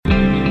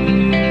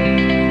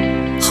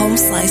Home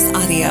Slice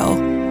Audio.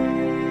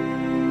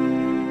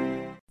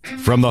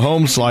 From the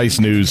Home Slice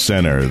News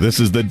Center, this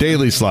is the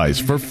Daily Slice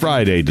for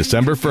Friday,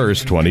 December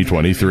 1st,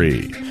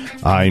 2023.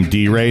 I'm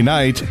D. Ray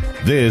Knight.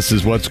 This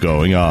is what's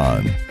going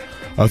on.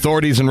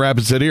 Authorities in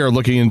Rapid City are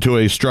looking into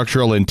a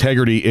structural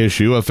integrity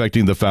issue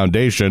affecting the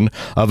foundation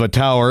of a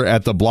tower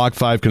at the Block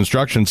 5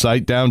 construction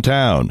site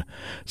downtown.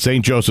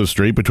 St. Joseph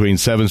Street between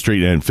 7th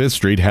Street and 5th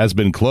Street has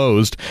been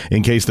closed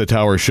in case the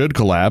tower should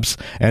collapse,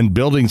 and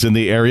buildings in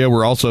the area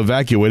were also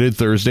evacuated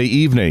Thursday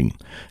evening.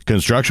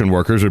 Construction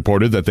workers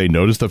reported that they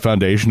noticed the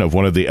foundation of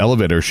one of the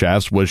elevator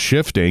shafts was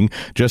shifting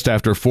just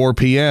after 4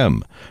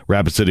 p.m.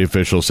 Rapid City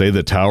officials say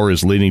the tower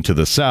is leaning to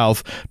the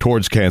south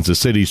towards Kansas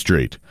City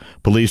Street.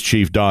 Police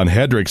Chief Don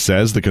Hedrick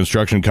says the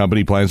construction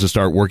company plans to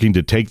start working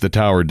to take the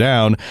tower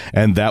down,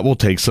 and that will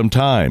take some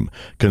time.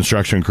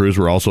 Construction crews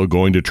were also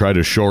going to try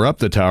to shore up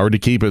the tower to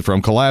keep it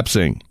from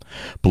collapsing.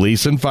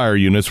 Police and fire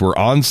units were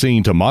on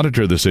scene to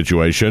monitor the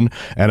situation,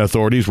 and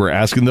authorities were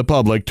asking the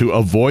public to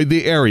avoid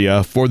the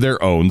area for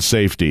their own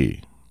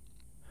safety.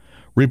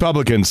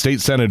 Republican State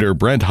Senator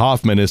Brent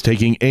Hoffman is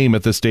taking aim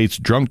at the state's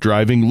drunk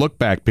driving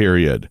look-back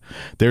period.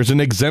 There's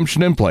an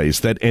exemption in place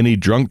that any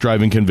drunk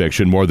driving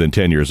conviction more than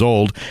 10 years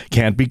old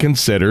can't be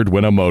considered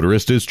when a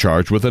motorist is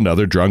charged with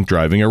another drunk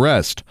driving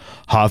arrest.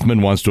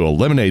 Hoffman wants to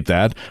eliminate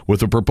that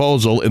with a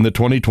proposal in the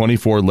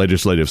 2024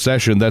 legislative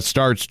session that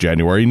starts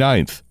January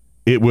 9th.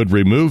 It would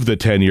remove the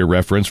 10-year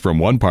reference from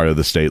one part of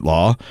the state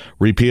law,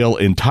 repeal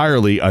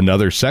entirely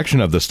another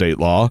section of the state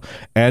law,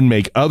 and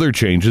make other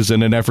changes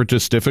in an effort to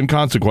stiffen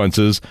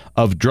consequences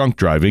of drunk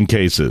driving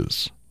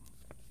cases.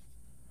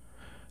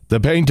 The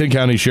Pennington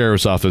County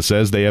Sheriff's Office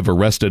says they have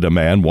arrested a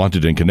man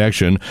wanted in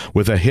connection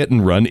with a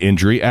hit-and-run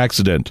injury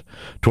accident.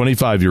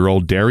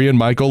 25-year-old Darian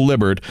Michael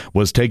Libbert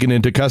was taken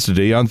into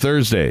custody on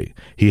Thursday.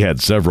 He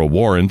had several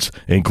warrants,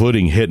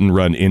 including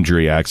hit-and-run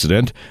injury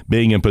accident,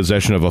 being in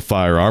possession of a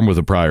firearm with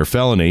a prior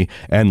felony,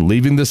 and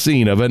leaving the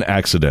scene of an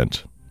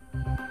accident.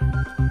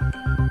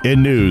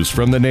 In news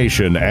from the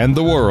nation and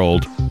the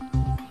world,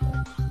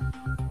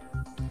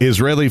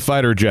 Israeli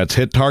fighter jets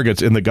hit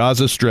targets in the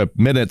Gaza Strip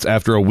minutes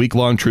after a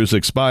week-long truce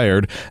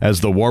expired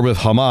as the war with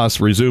Hamas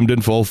resumed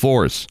in full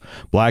force.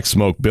 Black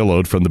smoke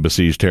billowed from the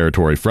besieged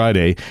territory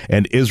Friday,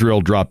 and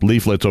Israel dropped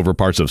leaflets over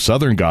parts of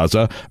southern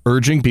Gaza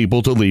urging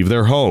people to leave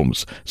their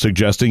homes,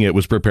 suggesting it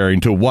was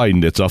preparing to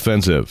widen its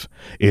offensive.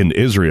 In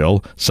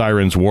Israel,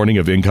 sirens warning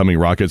of incoming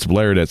rockets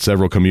blared at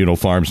several communal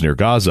farms near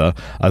Gaza,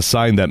 a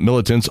sign that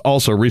militants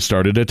also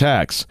restarted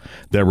attacks.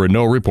 There were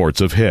no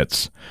reports of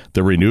hits.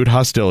 The renewed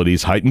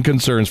hostilities heightened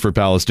concerns for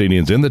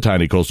Palestinians in the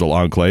tiny coastal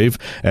enclave,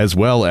 as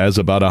well as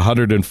about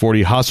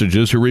 140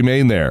 hostages who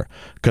remain there.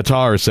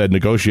 Qatar said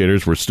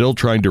negotiators were still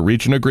trying to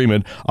reach an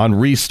agreement on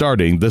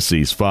restarting the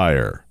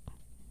ceasefire.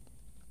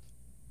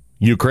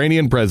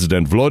 Ukrainian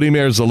President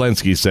Volodymyr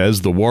Zelensky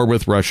says the war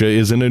with Russia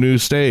is in a new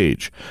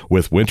stage,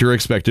 with winter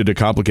expected to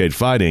complicate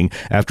fighting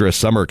after a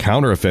summer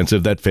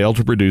counteroffensive that failed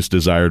to produce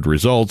desired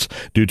results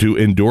due to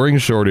enduring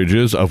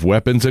shortages of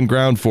weapons and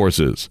ground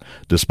forces.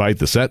 Despite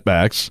the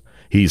setbacks,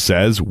 he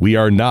says, "We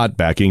are not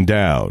backing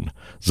down."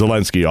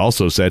 Zelensky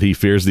also said he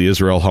fears the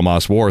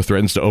Israel-Hamas war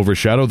threatens to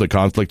overshadow the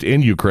conflict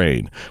in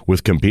Ukraine,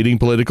 with competing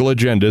political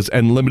agendas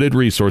and limited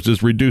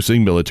resources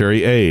reducing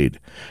military aid.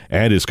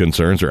 And his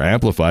concerns are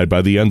amplified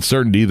by the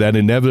uncertainty that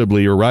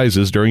inevitably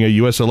arises during a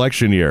U.S.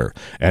 election year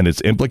and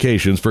its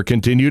implications for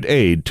continued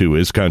aid to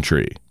his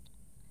country.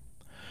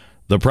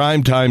 The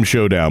primetime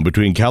showdown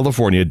between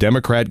California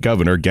Democrat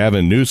Governor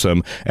Gavin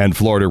Newsom and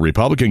Florida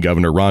Republican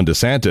Governor Ron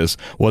DeSantis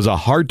was a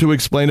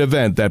hard-to-explain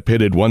event that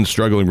pitted one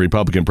struggling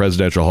Republican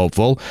presidential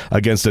hopeful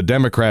against a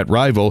Democrat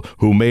rival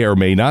who may or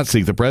may not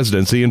seek the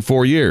presidency in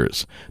 4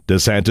 years.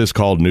 DeSantis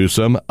called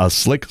Newsom a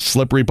slick,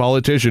 slippery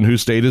politician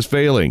whose state is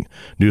failing.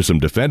 Newsom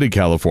defended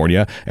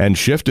California and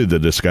shifted the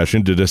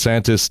discussion to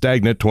DeSantis'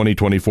 stagnant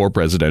 2024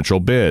 presidential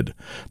bid.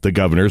 The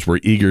governors were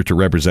eager to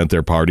represent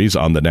their parties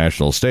on the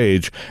national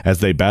stage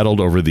as they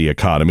battled over the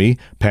economy,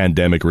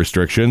 pandemic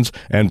restrictions,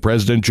 and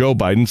President Joe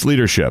Biden's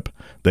leadership.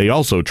 They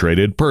also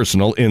traded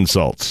personal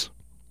insults.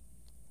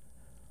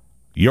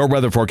 Your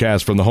weather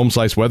forecast from the Home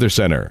Slice Weather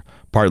Center.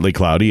 Partly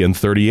cloudy and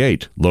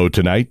 38, low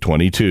tonight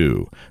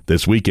 22.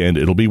 This weekend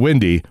it'll be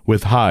windy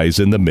with highs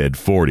in the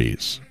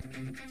mid-40s.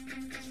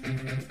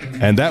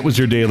 And that was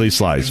your Daily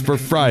Slice for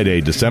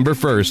Friday, December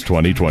 1st,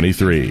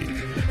 2023.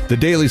 The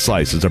Daily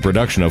Slice is a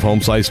production of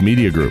Home Slice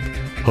Media Group,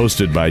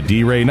 hosted by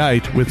D. Ray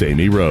Knight with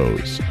Amy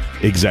Rose.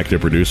 Executive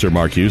producer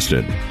Mark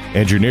Houston.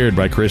 Engineered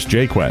by Chris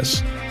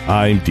Jaquess.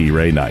 I'm D.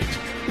 Ray Knight.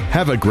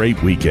 Have a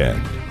great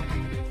weekend.